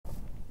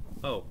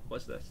Oh,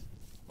 what's this?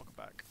 Welcome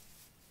back.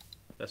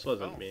 This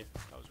wasn't Oh, me.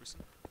 that was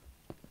recent.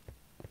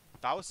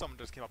 That was someone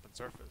who just came up in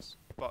surface,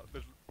 but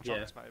the Yeah.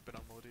 chunks might have been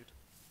unloaded.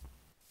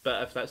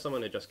 But if that's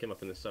someone who just came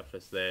up on the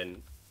surface,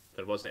 then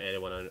there wasn't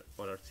anyone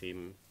on our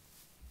team,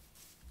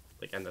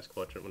 like in this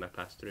quadrant when I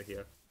passed through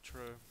here.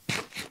 True.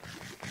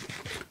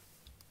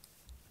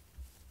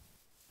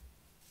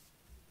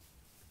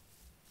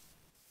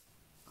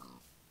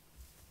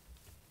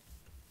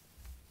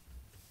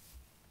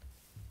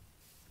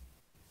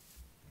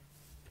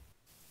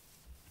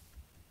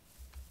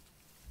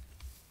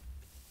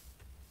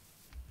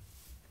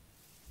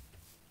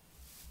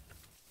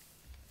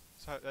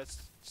 So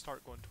let's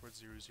start going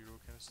towards 0-0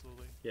 kind of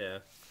slowly. Yeah.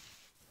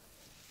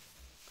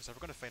 Because if we're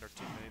going to find our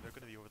teammate, they're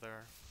going to be over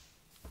there.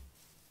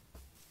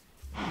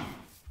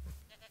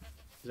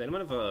 Does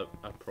anyone have a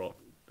prop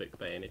book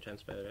by any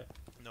chance, by the way?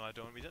 No, I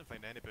don't. We didn't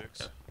find any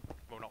books. Okay.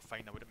 Well, not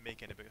find them. We didn't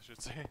make any books, I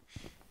should say.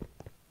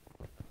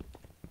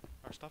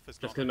 Our stuff is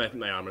Just not. because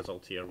my armor's all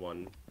tier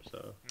 1,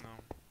 so... No.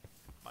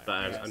 But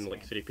armor I'm is-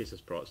 like 3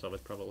 pieces prot, so I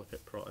would probably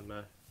put prot on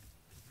my...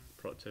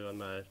 prot 2 on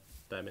my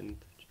diamond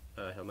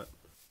helmet.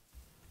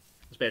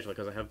 Especially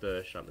because I have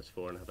the sharpness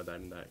 4 and I have a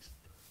diamond axe.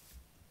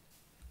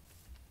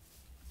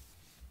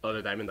 Oh,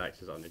 the diamond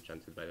axe is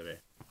unenchanted, by the way.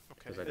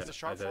 Okay. Is the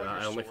sharp for I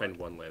your only sword? found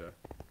one leather.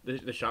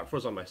 The sharp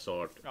 4's on my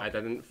sword. Oh, I okay.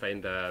 didn't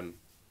find...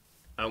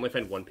 I only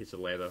found one piece of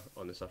leather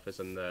on the surface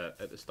at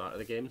the start of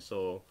the game,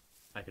 so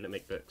I couldn't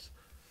make books.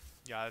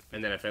 Yeah.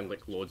 And then I found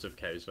like loads of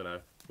cows when I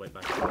went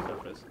back to the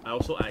surface. I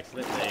also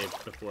accidentally,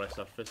 before I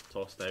surfaced,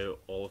 tossed out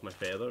all of my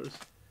feathers.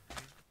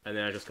 And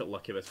then I just got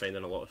lucky with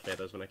finding a lot of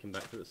feathers when I came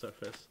back to the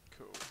surface.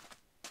 Cool.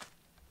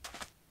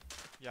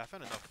 Yeah, I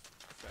found enough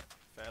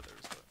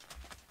feathers, but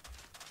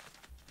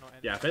not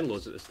any. Yeah, I found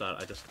loads at the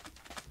start, I just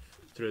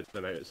threw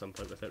them out at some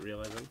point without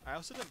realising. I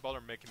also didn't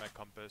bother making my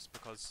compass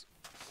because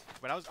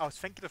when I was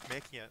thinking of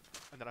making it,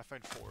 and then I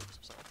found forward. So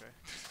I was like, okay,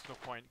 no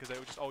point because I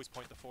would just always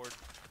point the forward.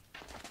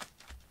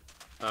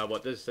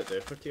 What does it do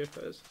for tier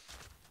 2s?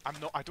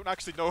 I don't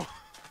actually know.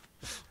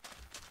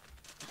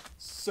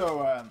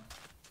 So,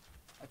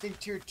 I think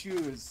tier 2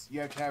 is you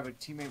have to have a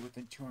teammate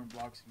within 200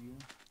 blocks of you.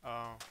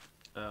 Oh.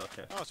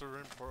 Okay. Oh, it's a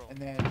rune portal. And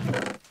then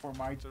for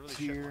my It's a really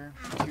shit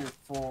tier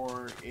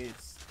 4,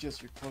 it's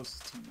just your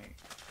closest teammate.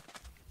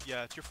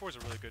 Yeah, tier 4 is a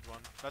really good one.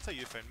 That's how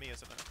you found me,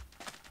 isn't it?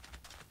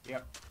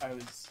 Yep,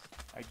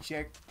 I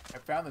checked, I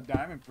found the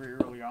diamond pretty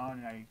early on,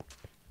 and I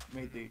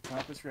made the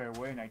compass right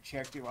away, and I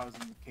checked it while I was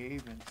in the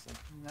cave, and it's like,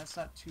 that's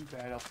not too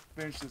bad. I'll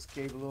finish this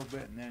cave a little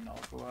bit, and then I'll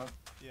go up.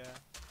 Yeah.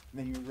 And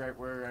then you're right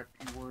where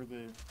you were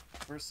the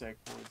first sec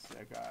boards that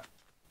I got.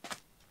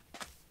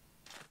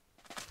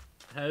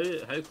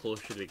 How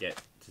close should we get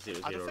to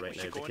 0-0 I don't think right we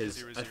now? should go into Because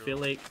 0-0. I feel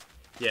like,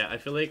 I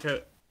feel like our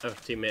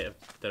teammate,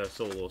 they're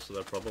solo, so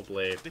they're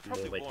probably They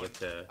probably more likely won't.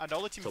 to... And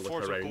all the team to look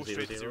 4s will around go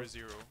straight to 0-0.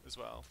 0-0 as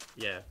well.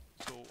 Yeah.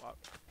 So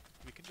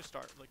we can just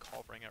start like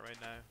hovering it right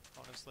now,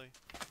 honestly.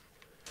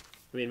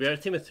 I mean, we're a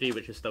team of 3,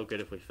 which is still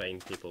good if we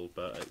find people,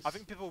 but it's, I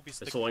think people will be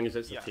as long as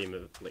it's yeah. a team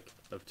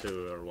of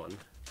 2 or 1.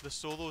 The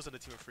solos and the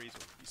team of 3s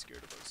will be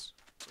scared of us.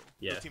 So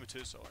Yeah. the team of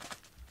 2s, sorry.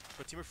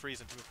 But team of 3s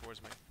and team of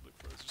 4s might look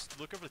for us. Just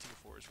look over the team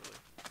of 4s really.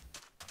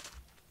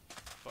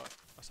 But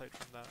aside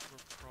from that, we're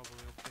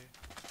probably okay.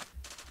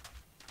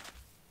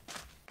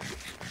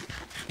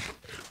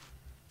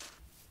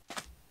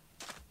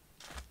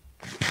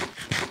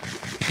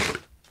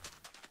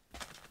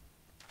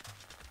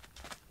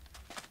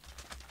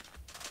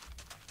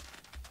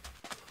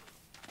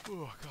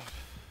 Oh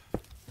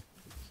god.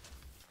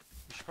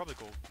 We should probably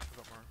go a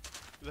bit more.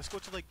 Let's go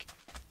to like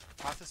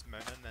past this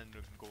mountain and then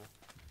we can go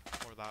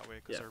more that way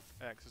because Yeah.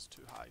 our X is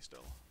too high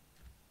still.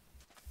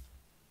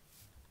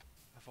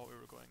 I thought we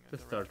were going in The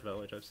the third right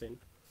village I've seen.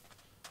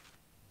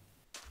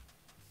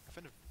 I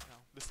found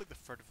this is like the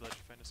third village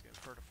I found this game,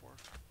 third or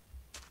fourth.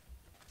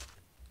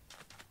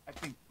 I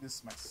think this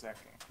is my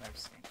second I've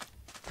seen.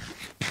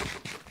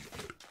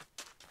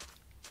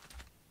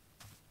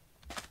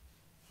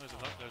 There's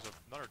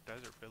another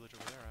desert village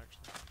over there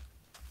actually.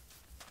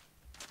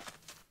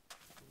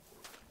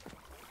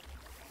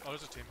 Oh,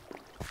 there's a team.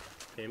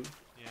 Team?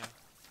 Yeah.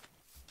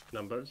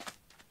 Numbers?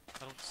 I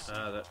don't see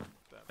That, them.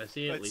 I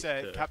see at It's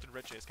least Captain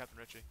Richie. It's Captain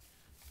Richie.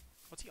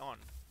 What's he on?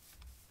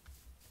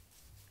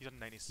 He's on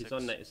 96. he's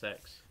on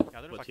 96. Yeah, I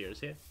don't know What if tier is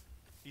he?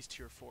 he's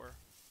tier 4.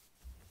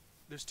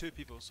 There's 2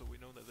 people, so we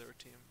know that they're a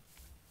team.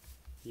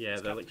 Yeah,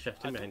 It's they're Captain- like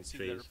shifting I behind don't see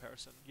trees. the other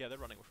person. Yeah, they're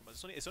running away from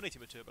us. It's only a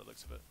team of 2 by the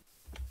looks of it.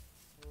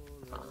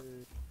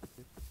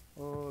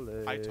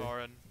 Ole. Hi,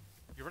 Taran.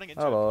 You're running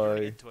into Hello. You're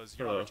running into us.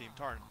 You're on Hello. our team.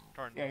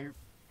 Taran. Yeah,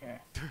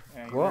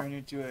 yeah, you What? run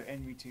into an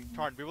enemy team.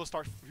 Taran, we'll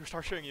start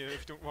shooting you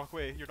if you don't walk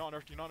away. You're not on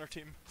our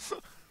team.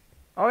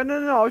 Oh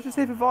no, I was just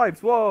here for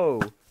vibes.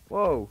 Whoa,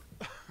 whoa.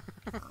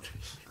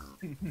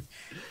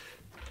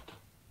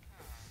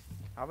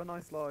 Have a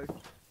nice life.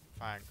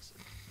 Thanks.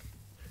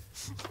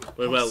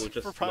 Well, super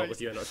just not prized.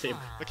 with you on our team.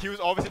 Like he was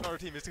obviously on our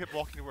team. He just kept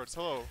walking towards.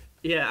 Hello.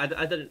 Yeah,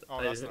 I didn't...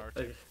 Oh, that's not our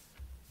team.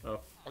 Oh,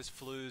 There's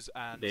Flues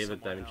and David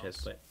someone Diamond else.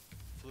 Chestplate.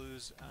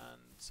 Flues and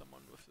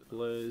someone with the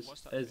Blues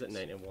what's that is at face?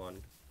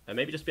 91. It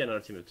might just be another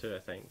team of 2, I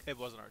think. It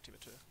wasn't our team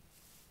of 2.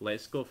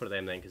 Let's go for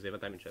them then, because they have a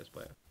diamond chest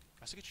player.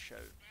 That's a good shout.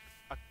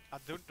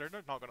 They're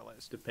not gonna let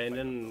us.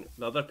 Depending,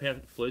 the other pair,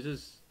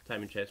 Fluze's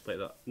diamond chest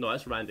player. No,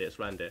 it's Randy. It's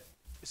Randy.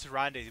 It's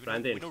Randy. We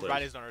Randy know and Fluz.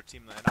 Randy's not our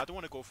team then. I don't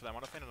want to go for them. I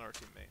want to find another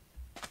teammate.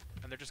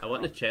 And they're just. I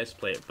want the chest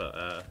plate, but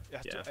yeah.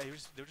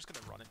 They're just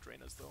gonna run and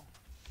drain us though.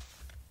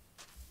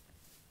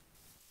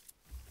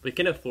 We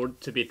can afford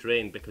to be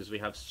drained because we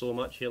have so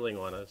much healing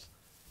on us.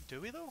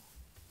 Do we though?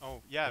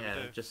 Oh yeah,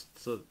 we do. Just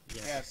so.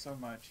 Yeah. Yeah, so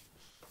much.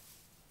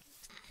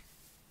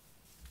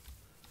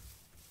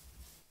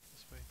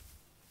 This way.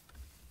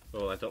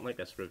 Oh, I don't like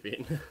this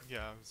ravine.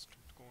 Yeah, I was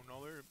going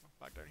all the way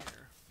back down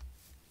here.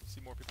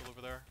 See more people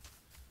over there.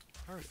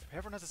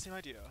 Everyone has the same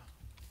idea.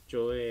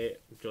 Joey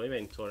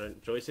meant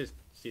Torrent. Joey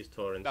sees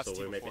Torrent, That's so we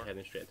team might be four.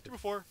 heading straight to. Team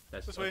of 4.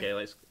 That's this way. okay.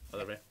 Let's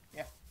other way.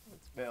 Yeah,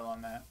 let's bail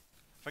on that.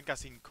 I think I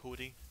seen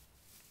Cody.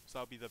 So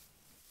that'll be the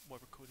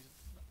whatever Cody's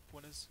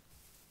one is.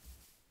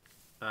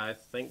 I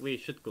think we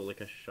should go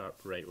like a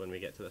sharp right when we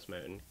get to this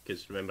mountain,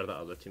 because remember that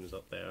other team's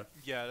up there.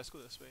 Yeah, let's go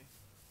this way.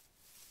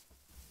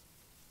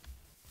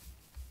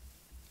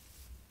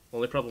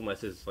 Only problem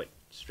with is like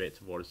straight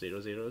towards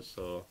 0-0,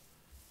 so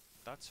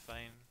That's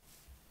fine.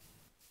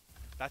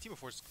 That team of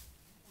 4's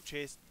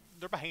chase.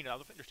 They're behind us. I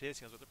don't think they're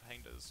chasing us, but they're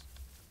behind us.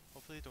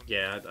 Hopefully they don't.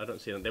 yeah, I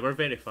don't see them. They were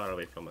very far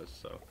away from us,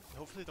 so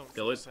Hopefully they don't.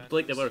 they looked send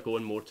like they us. were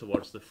going more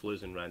towards the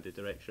Fluz and Randy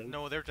direction.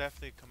 No, they're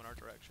definitely coming our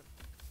direction.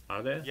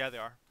 Are they? Yeah, they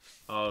are.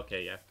 Oh,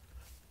 okay, yeah.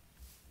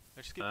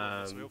 Let's just keep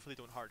going this way. Um, Hopefully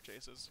they don't hard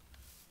chase us.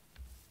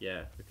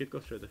 Yeah, we could go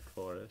through the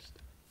forest.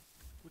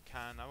 We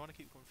can. I want to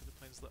keep going through the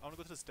plains. I want to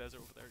go to this desert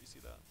over there. You see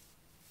that?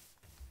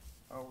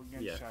 Oh, we're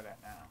getting Yeah. shot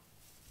at now.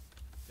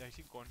 Yeah,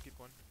 keep going. Keep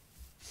going.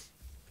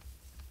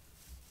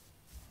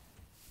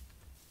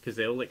 Because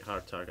they'll like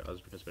hard target us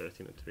because we're a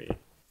team of 3.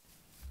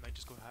 Might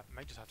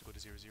just have to go to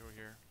 0-0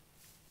 here.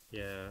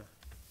 Yeah.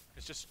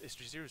 It's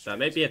 0-0. That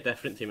might be a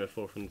different team of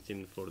 4 from the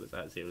team of 4 that's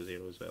at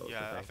 0-0 as well.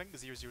 Yeah, I think the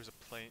 0-0 is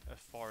a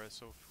forest.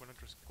 So if we want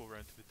to just go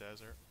around to the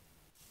desert,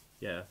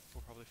 Yeah.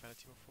 we'll probably find a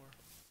team of 4.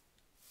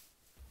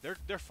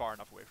 They're far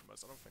enough away from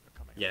us. I don't think they're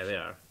coming. Yeah, at us. they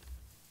are.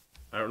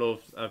 I don't know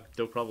if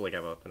they'll probably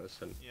give up on us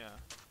soon. Yeah.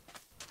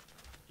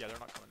 Yeah, they're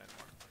not coming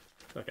anymore.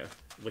 Okay.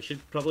 We should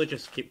probably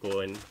just keep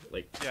going,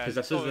 like, Yeah, because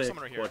this there's is the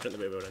someone right here. quadrant that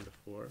we were in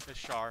before. It's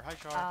Shar. Hi,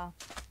 Shar.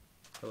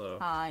 Hello.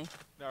 Hi.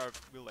 No,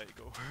 we'll let you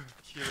go.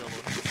 Here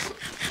alone.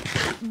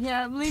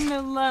 Yeah, leave me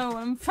alone.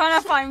 I'm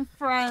trying to find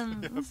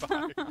friends.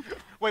 Bye.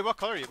 Wait, what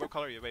color are you? What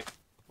color are you? Wait,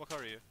 what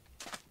color are you?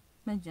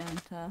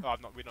 Magenta. Oh,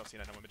 we've not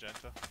seen anyone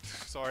magenta.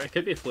 Sorry. It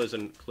could be Fluz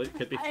and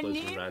I Fluz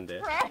need and Randy.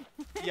 friends.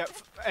 Yeah,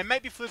 it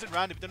might be Fluz and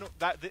Randy, but don't know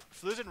that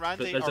Fluz and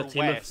But Randy there's are a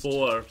team west. of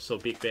 4, so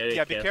be very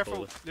Yeah, be careful.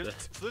 careful. with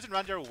There's- Fluz and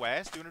Randy are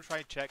west. You want to try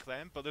and check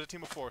them, but there's a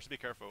team of 4, so be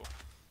careful.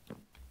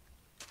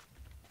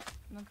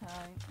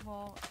 Okay,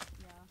 well,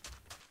 yeah.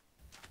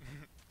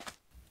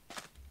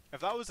 If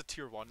that was a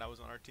tier 1, that was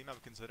on our team, I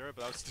would consider it.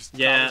 But that was just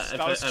Yeah,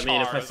 that was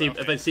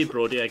if I see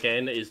Brody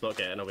again, he's not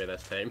getting away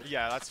this time.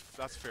 Yeah,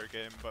 that's fair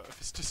game. But if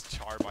it's just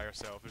Char by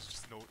herself, it's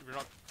just no. We're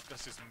not.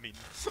 That's just mean.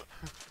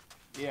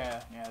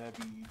 Yeah, that'd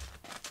be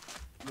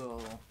a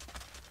little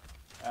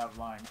out of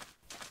line.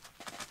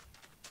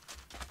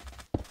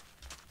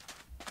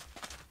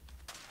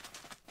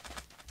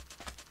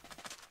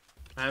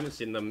 I haven't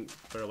seen them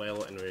for a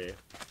while, and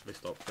we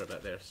stopped for a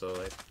bit there, so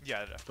I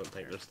Yeah, don't definitely.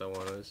 think they're still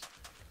on us.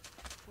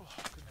 Oh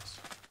goodness.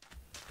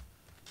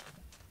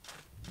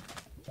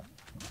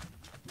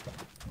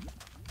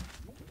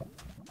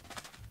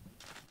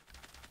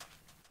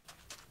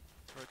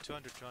 We're at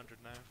 200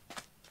 now.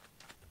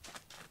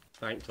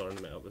 Thank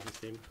Torrent met up with his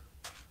team.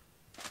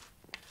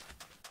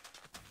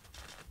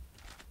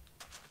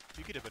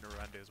 You could have been a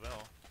Randy as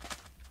well.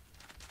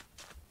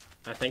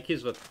 I think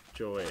he's with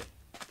Joey,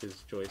 because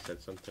Joey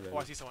said something. Oh,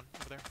 I see someone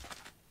over there.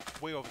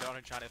 Way over there on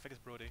Uncanny. I think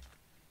it's Brody.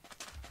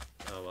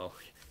 Oh well,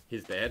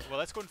 he's dead. Well,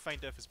 let's go and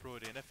find out if it's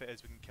Brody, and if it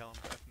is, we can kill him.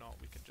 But if not,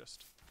 we can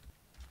just.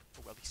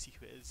 Oh well, we see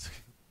who it is.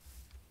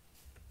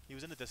 He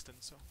was in the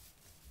distance, so.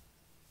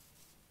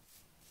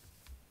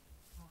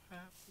 Oh,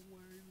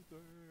 halfway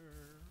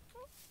there.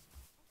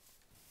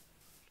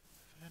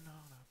 Living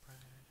on a prayer.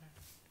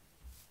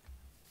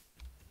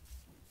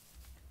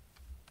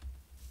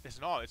 It's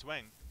not. It's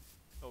Wang.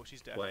 Oh,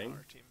 she's definitely on Wang?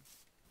 our team.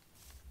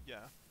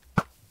 Yeah.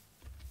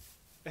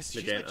 She's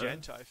Magenta.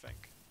 magenta, I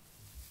think.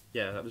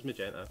 Yeah, that was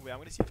Magenta. Wait, I'm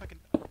gonna see if I can.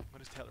 I'm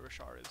gonna tell her where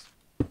Shar is.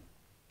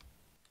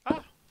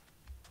 Ah!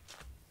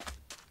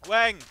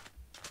 Wang!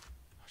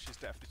 Oh, she's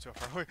definitely too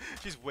far away.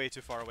 She's way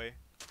too far away.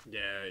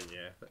 Yeah.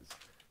 That's...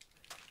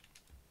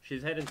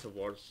 She's heading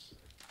towards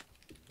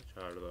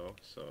Char though,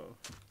 so.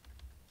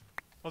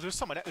 Oh, there's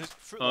someone. There's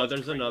Fruit Oh, Lodge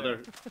there's right another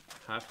there.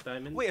 half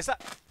diamond. Wait, is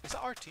that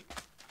our team?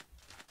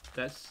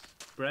 That's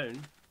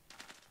brown.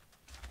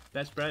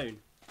 That's brown.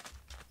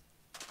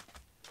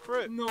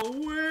 Fruit. No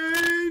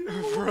way!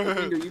 No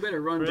Bro. way. You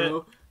better run,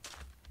 bro.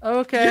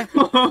 Okay.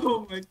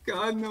 Oh my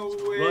god, no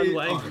way! Run,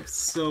 Lang. Oh, I'm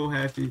so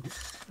happy.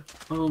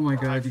 Oh my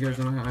god, you guys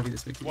don't know how happy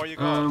this makes me. Where you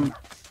hold on,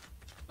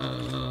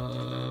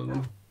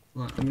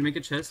 I'm gonna make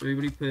a chest.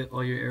 Everybody put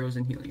all your arrows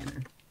and healing in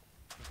there.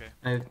 Okay.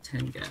 I have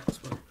 10 gaps,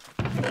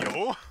 but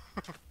Yo.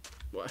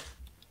 What?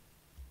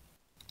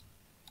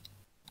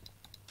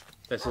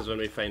 This is when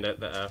we find out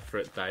that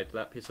Fruit dyed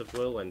that piece of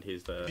wool and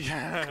he's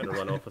Yeah. gonna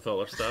run off with all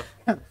our stuff.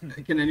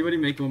 can anybody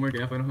make one more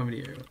gap? I don't have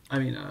any arrows. I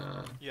mean,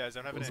 Yeah. Does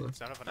anyone have an, What was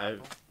does anyone have an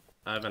I've- apple?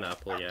 I have an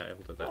apple, yeah, I'll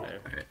do that now.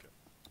 alright.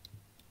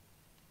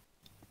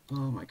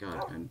 Oh my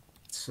god, I'm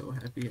so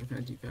happy I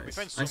found you guys.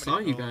 found so I many saw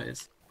you people.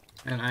 guys,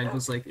 and I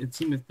was like, a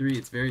team of 3,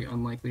 it's very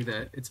unlikely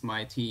that it's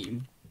my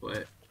team,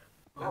 but,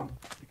 I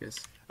guess.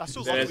 That's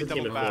so There lucky is we a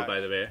team doubled of 4, back. by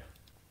the way.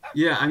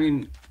 Yeah, I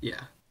mean,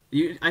 yeah.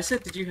 I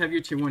said, did you have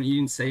your tier 1? You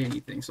didn't say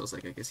anything, so I was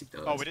like, I guess he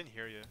does. Oh, we didn't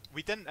hear you.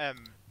 We didn't.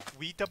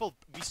 We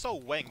saw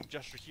Wing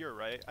just here,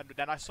 right? And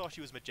then I saw she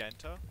was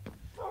magenta,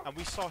 and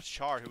we saw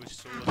Char who was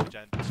solo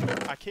magenta.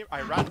 So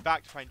I ran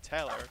back to try and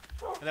tell her,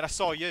 and then I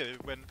saw you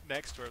when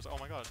next to her. I was like, oh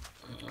my god,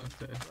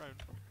 Okay.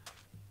 round.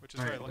 Which is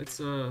very Alright,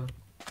 lucky.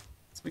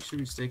 let's make sure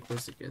we stay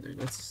close together.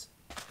 Let's,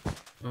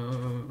 I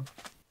don't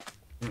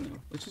know.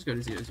 Let's just go to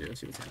 0-0,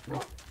 see what's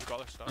happening. We got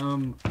their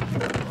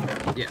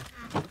stuff. Yeah.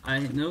 I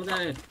know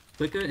that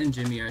Clica and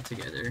Jimmy are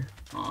together.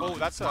 Oh,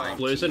 that's my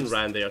Blues and teams.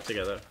 Randy are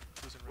together.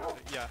 Who's in red?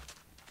 Yeah.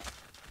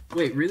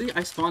 Wait, really?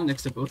 I spawned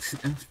next to both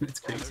of them. That's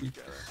crazy.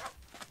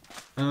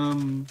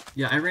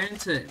 Yeah, I ran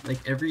into like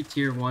every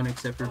tier 1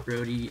 except for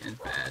Brody and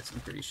Faz, I'm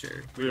pretty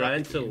sure. We ran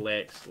into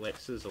Lex.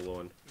 Lex is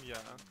alone. Yeah.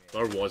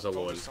 Or was Oh,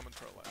 alone. there's someone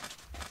to our left.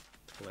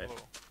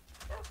 Left.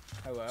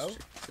 Hello. Hello? Let's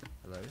check this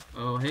Hello? out.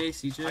 Oh, hey, Hi,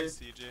 CJ.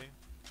 CJ.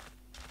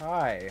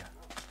 Hi.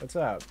 What's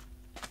up?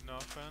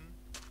 Nothing.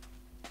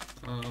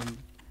 Nothing.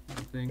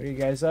 What are you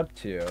guys up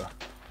to?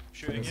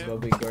 Shooting This you.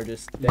 lovely,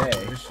 gorgeous day.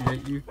 I'll shoot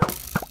at you.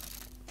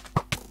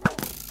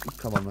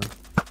 Come on, man.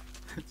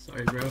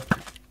 Sorry, bro.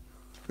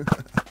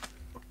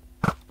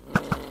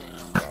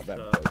 Wow, that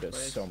bow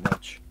does so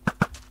much.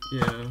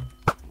 Yeah.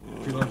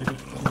 Pretty logical.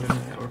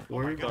 Tower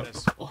 4. Oh my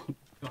goodness. Oh,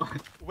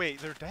 God. Wait,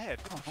 they're dead.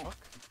 What the fuck?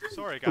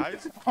 Sorry,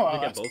 guys. Did we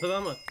get both of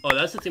them? Oh,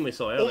 that's the team we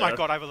saw earlier. Oh my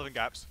god, I have 11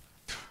 gaps.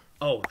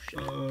 Oh, shit.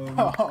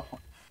 Oh,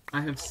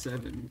 I have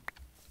 7.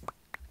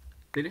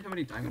 They didn't have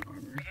any diamond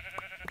armor.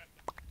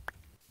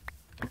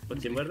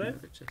 What team were they?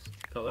 Just,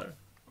 Color?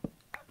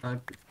 light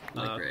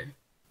gray.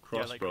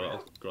 Crossbow.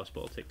 like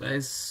Crossbow, I'll take That that.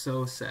 is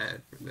so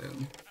sad for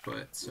them,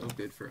 but so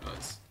good for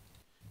us.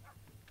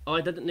 Oh,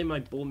 I didn't name my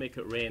bow make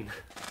it rain.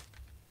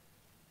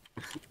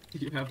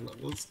 You have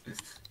levels.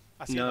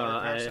 I see No,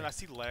 another person. I- I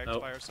see Legs oh.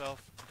 by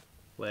herself.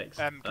 Lex.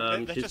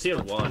 Let's She's just tier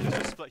split- 1. let's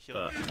just split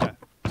healing. but-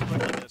 Yeah.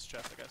 Split healing in this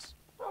chest, I guess.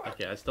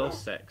 Okay, I still have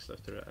 6. I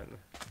threw it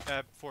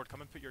in. Ford,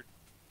 come and put your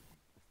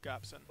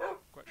gaps in.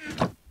 Quick.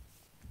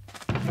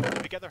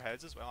 Did we get their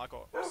heads as well? I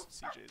got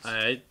CJ's.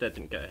 I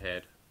didn't get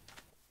ahead.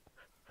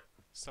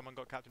 Someone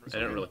got Captain I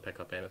didn't Reserve. really pick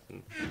up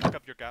anything. Pick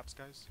up your gaps,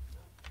 guys.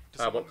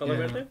 Does What color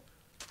were Yeah. they?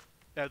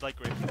 Yeah, light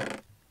grey.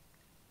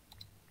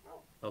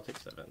 I'll take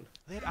 7.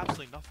 They had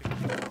absolutely nothing.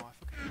 Oh,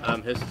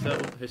 I fucking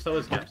Who still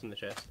has gaps in the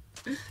chest?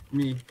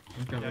 Me. I'm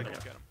yeah, coming. go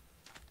get them.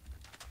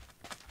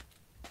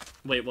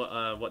 Wait,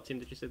 what team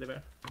did you say they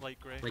were? Light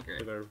grey. Light gray.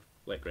 They were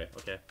light grey.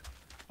 Okay.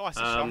 Oh, I see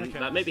Char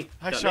again. That may be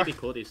Hi, that Char. may be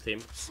Cody's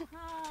team.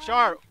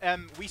 Char,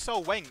 we saw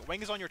Wing.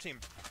 Wing is on your team.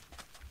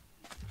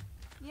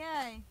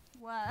 Yay.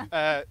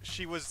 Where?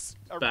 She was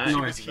That- she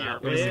No, was it's here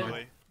that way.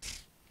 basically.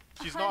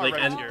 She's not Like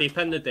around in here. deep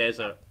in the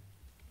desert.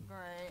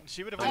 Great.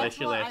 She would have. Unless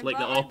she left, like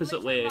the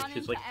opposite way. She's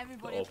She's like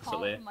the opposite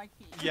way.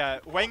 Yeah,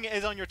 Wing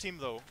is on your team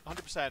though,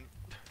 100%.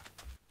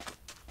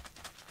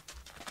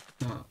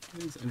 No,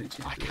 he's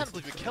unenchanted. I can't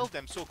believe we killed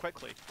them so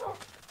quickly.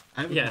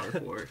 I have a Yeah. power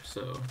 4,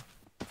 so.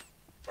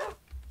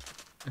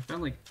 I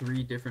found like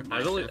 3 different I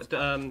really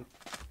mindsets.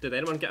 did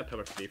anyone get a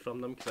power 3 from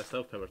them? Because I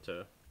still have power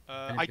 2.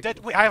 I pick did.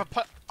 up Wait,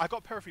 I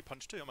got power free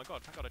punch too. Oh my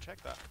god, I gotta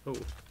check that. Oh,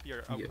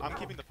 Here, Yeah. I'm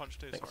keeping the punch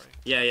too. thanks. Sorry.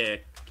 Yeah.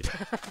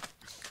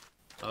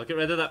 I'll get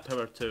rid of that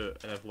power 2,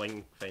 and if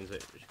Wing finds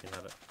it, she can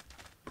have it.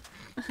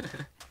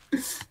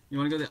 You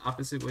wanna go the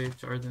opposite way of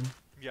Char then?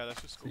 Yeah,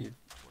 let's just go See.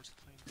 towards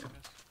the plains. Yeah.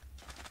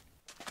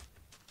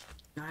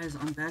 I Guys,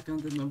 I'm back on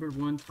the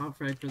 #1 top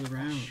frag for the guess.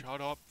 round.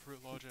 Shut up, Fruit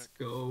Logic. Let's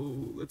go.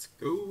 Let's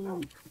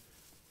go.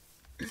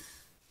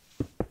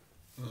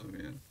 Oh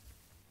man.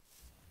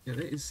 Yeah,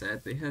 that is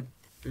sad.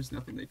 There's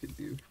nothing they could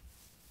do.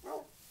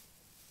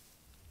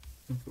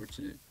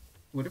 Unfortunate.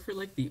 What if we're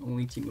like the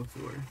only team of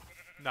 4?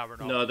 No, we're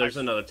not. No, there's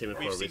another team of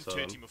 4 We've we seen saw.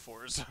 2 team of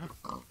 4s.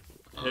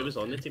 Who was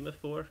on the team of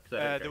 4? 'Cause I didn't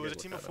There really was a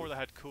look team at of 4 them. that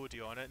had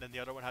Cody on it, and then the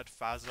other one had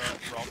Fazza,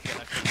 Rocket,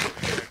 and I think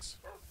Felix.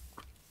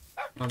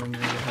 Oh, then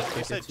maybe we'll have to You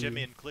pick said a team.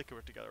 Jimmy and Clicker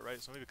were together,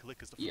 right? So maybe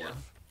Click is the 4th. Yeah.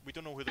 We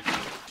don't know who the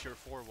tier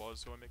 4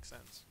 was, so it makes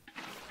sense.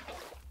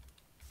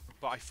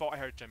 But I thought I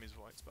heard Jimmy's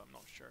voice, but I'm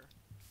not sure.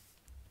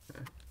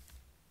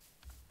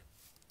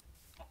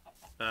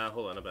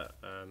 Hold on a bit.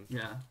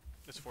 Yeah.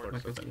 It's Ford 4.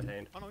 Like was a a bit team.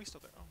 behind. Oh no, he's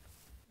still there. Oh,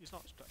 he's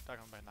not down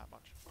behind that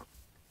much.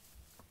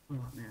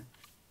 Oh man.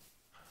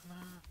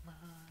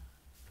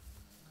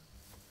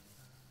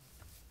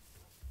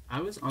 I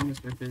was on the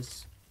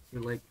surface for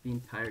like the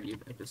entirety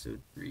of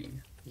episode 3.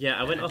 Yeah,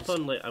 I went Yeah, up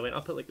on like I went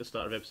up at like the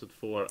start of episode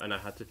 4, and I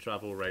had to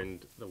travel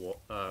around the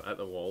at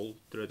the wall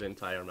through the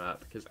entire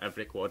map because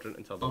every quadrant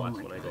until the Oh last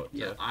my one I god, got.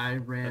 yeah, To, I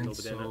ran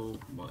nobody in so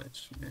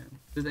much, man.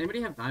 Does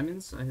anybody have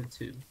diamonds? I have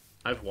 2.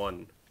 I've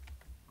won.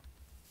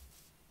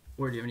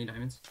 Or do you have any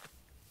diamonds?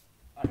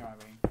 I don't have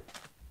any.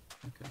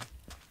 Okay.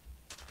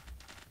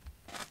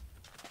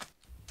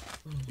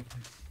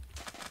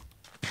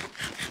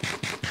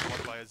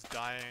 Modifier is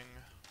dying.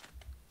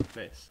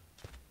 Nice.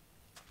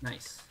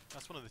 Nice.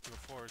 That's one of the team of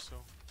 4, so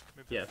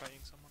maybe Yeah. they're fighting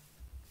someone.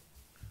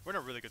 We're in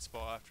a really good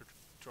spot after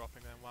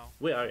dropping them. Wow.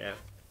 We are, yeah.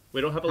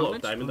 We don't have a How lot of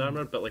much, diamond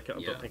armor, but like I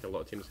yeah. don't think a lot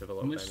of teams have a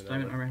lot How of much diamond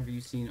diamond armor. armor have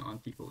you seen on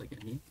people, like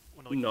any?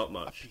 Well, no, like Not a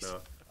much, piece, no.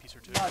 A piece or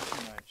 2. Not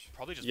too much.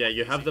 Probably just Yeah, one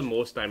you piece have the each.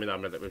 most diamond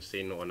armor that we've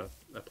seen on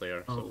a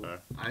player so far.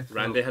 I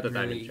Randy felt had a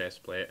diamond really-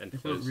 chest plate, and I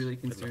felt Fliz really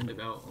had concerned nothing.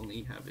 about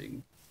only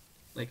having,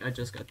 like, I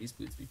just got these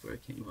boots before I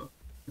came up.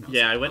 And was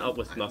Yeah, like, I went wow, up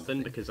with I have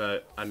nothing because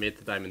I made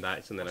the diamond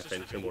axe and then I What's this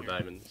found 2 thing more here?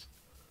 diamonds.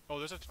 Oh,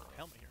 there's a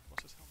helmet here.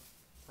 What's this helmet?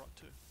 Brought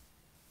 2.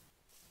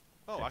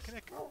 Oh, I can.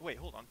 Wait,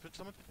 hold on. Put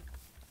someone.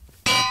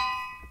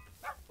 I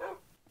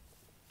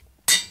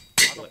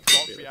don't Let's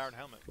bought do the this, iron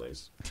helmet,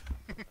 please.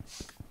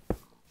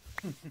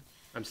 please.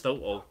 I'm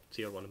still all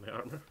tier 1 in my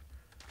armor.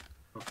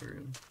 Oh, for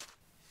real.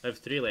 I have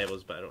 3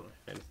 levels, but I don't know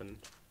if anything.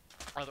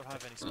 I don't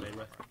have any Same silver with-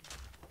 armor.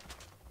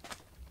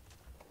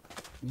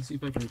 Let me see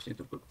if I can change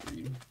the book for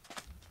you.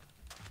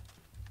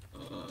 I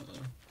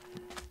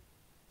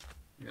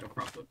got a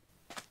prop book.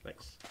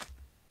 Thanks.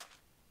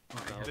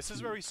 Oh, I have This is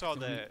two. where we saw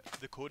Don't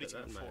the Cody Put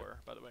team that in of my- 4,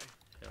 by the way.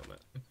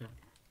 Helmet. Okay.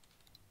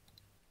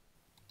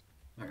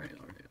 Alright.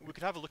 We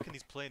could have a look in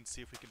these planes,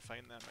 see if we can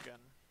find them again.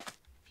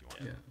 If you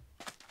want.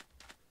 Yeah.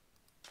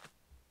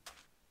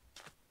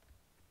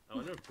 I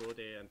wonder if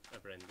Brody and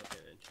ever ended up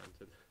getting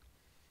enchanted.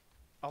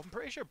 I'm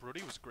pretty sure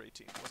Brody was great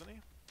team, wasn't he?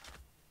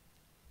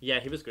 Yeah,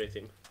 he was great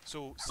team.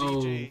 So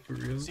Oh, CJ, for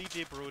real?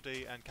 CJ,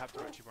 Brody, and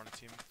Captain Richie were on a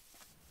team.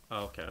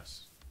 Oh, okay.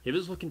 He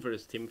was looking for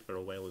his team for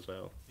a while as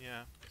well,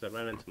 Yeah. because I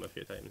ran into him a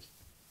few times.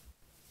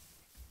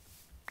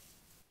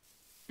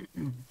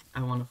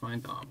 I want to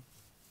find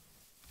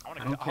I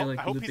don't care, like,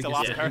 I who hope the he's the biggest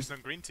last guy is. person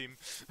on green team.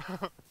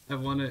 I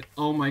want to.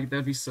 Oh my,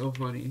 that'd be so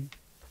funny.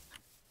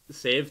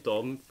 Save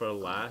Dom for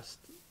last,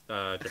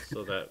 just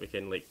so that we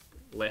can like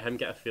let him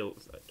get a feel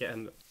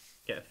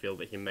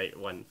that he might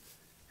win.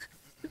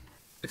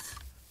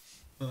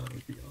 Oh, that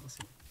would be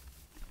awesome.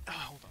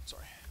 Hold on,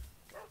 sorry.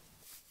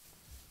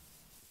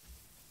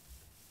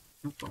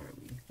 How far are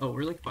we? Oh,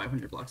 we're like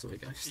 500 blocks away,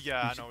 guys.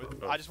 Yeah, We I should know.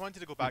 probably- I just wanted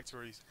to go back to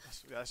where he's.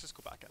 Yeah, let's just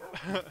go back in.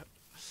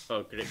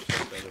 Oh, Grape's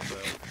just down as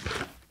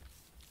well.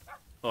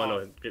 Oh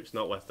no, Grape's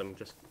not with them.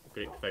 Just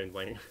Grape found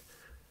Wing,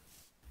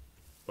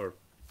 or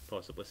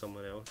possibly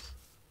someone else.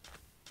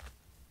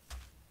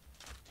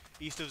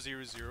 East of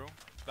 0-0.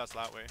 That's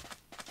that way.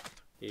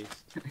 He's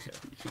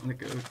If you want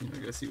to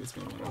go see what's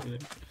going on over there.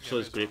 so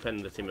is there's- Grape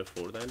in the team of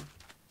 4 then?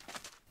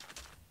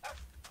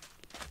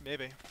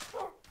 Maybe.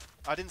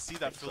 I didn't see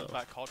that Think filled so.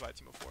 back called by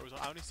team of 4.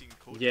 I only seen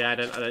code. Yeah, I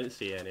cards. didn't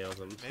see any of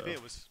them. Maybe so.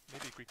 it was.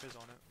 Maybe Greek is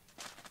on it.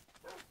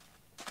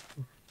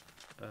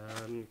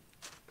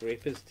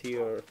 Grape is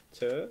tier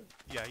 2.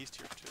 Yeah, he's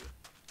tier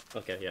 2.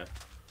 Okay, yeah,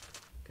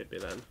 could be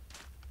then.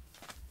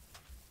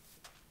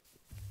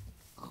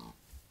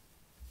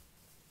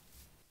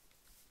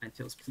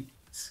 Ninetales,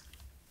 please.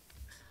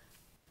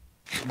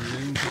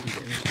 Really taking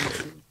damage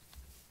to it?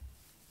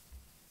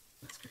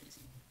 That's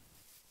crazy.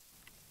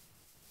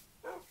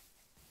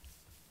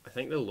 I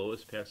think the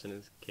lowest person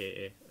is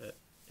Katie at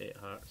 8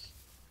 hearts.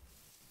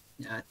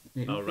 Yeah,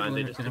 maybe Oh, people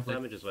Randy are just kind took of like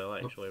damage as well.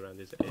 Actually,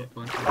 Randy's at a 8.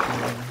 bunch of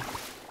armor,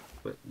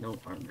 but no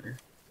armor.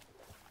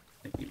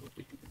 Might be what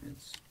the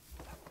difference.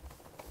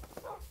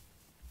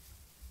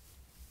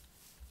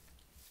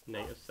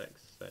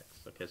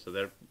 -6. Okay, so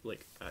they're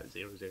like at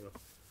 0-0.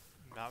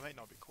 That might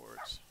not be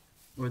chords.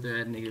 Or they're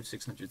at negative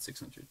 600,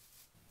 600.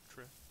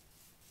 True.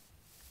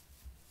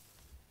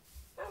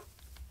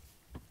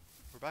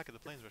 We're back at the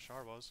plains where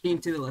Shar was. Team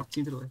to the left,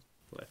 team to the left.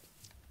 Left.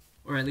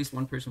 Or at least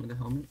one person with a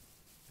helmet.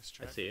 Let's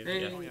I check. see.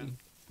 Hey, Yeah. Oh, yeah.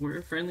 we're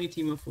a friendly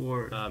team of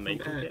 4. Main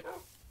Come back. kit.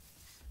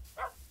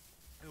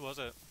 Who was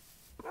it?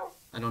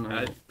 I don't know.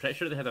 I'm pretty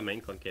sure they had a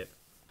main kit.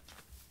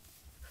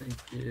 They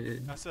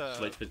did. That's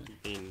Slight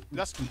between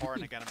That's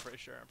Torn again. I'm pretty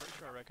sure.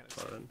 I reckon it's.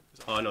 foreign. is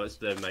it Oh no, it's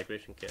the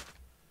migration kit.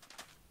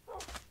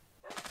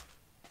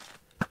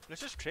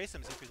 Let's just trace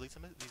him. See if he leads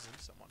into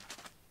someone.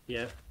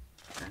 Yeah.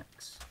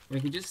 Facts.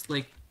 Wait, he just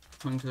like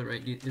hung to the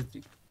right.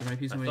 There might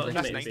be somebody thought like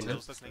he That's might have been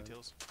Ninetales. this, That's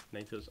Ninetales.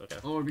 Ninetales. Okay.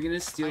 Oh, are we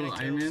gonna steal Ninetales.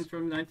 Iron Man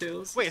from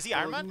Ninetales? Wait, is he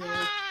Iron Oh, Man? no.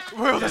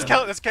 Whoa, let's Yeah.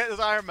 count. Let's count this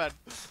Iron Man.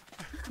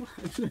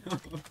 No.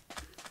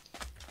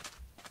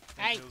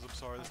 Hey! Ninetales, I'm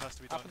sorry. This has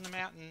to be done. Up on the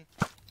mountain.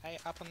 Hey,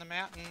 up on the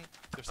mountain.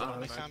 There's someone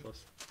on the nice. mountain.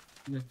 Close.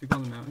 There's people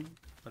on the mountain.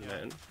 On Yeah.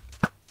 mountain.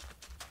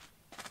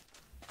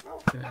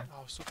 Okay.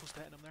 Oh, so close to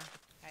hitting him there.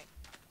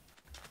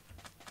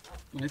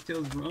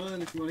 Ninetales,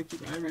 run if you want to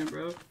keep Iron Man,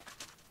 bro. Oh,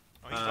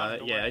 he's done.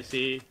 Don't Yeah, worry. I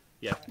see.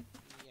 Yeah.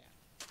 Yeah.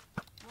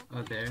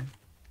 Oh, there.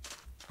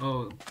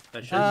 Oh,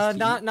 That should Uh,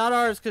 Not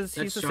ours, because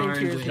That's he's the Char same and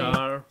tier as Wing. me.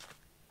 Char.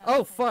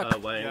 Oh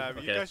fuck! Wayne. Yeah, you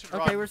Okay. guys should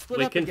Okay, run. we're split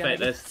We up can again. fight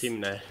this team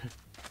now. I'm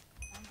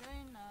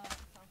doing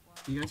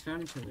southwest. You guys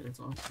found each other. That's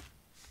awesome.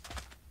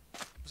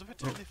 It was a bit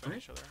too early for right.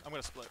 each other. I'm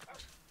gonna split.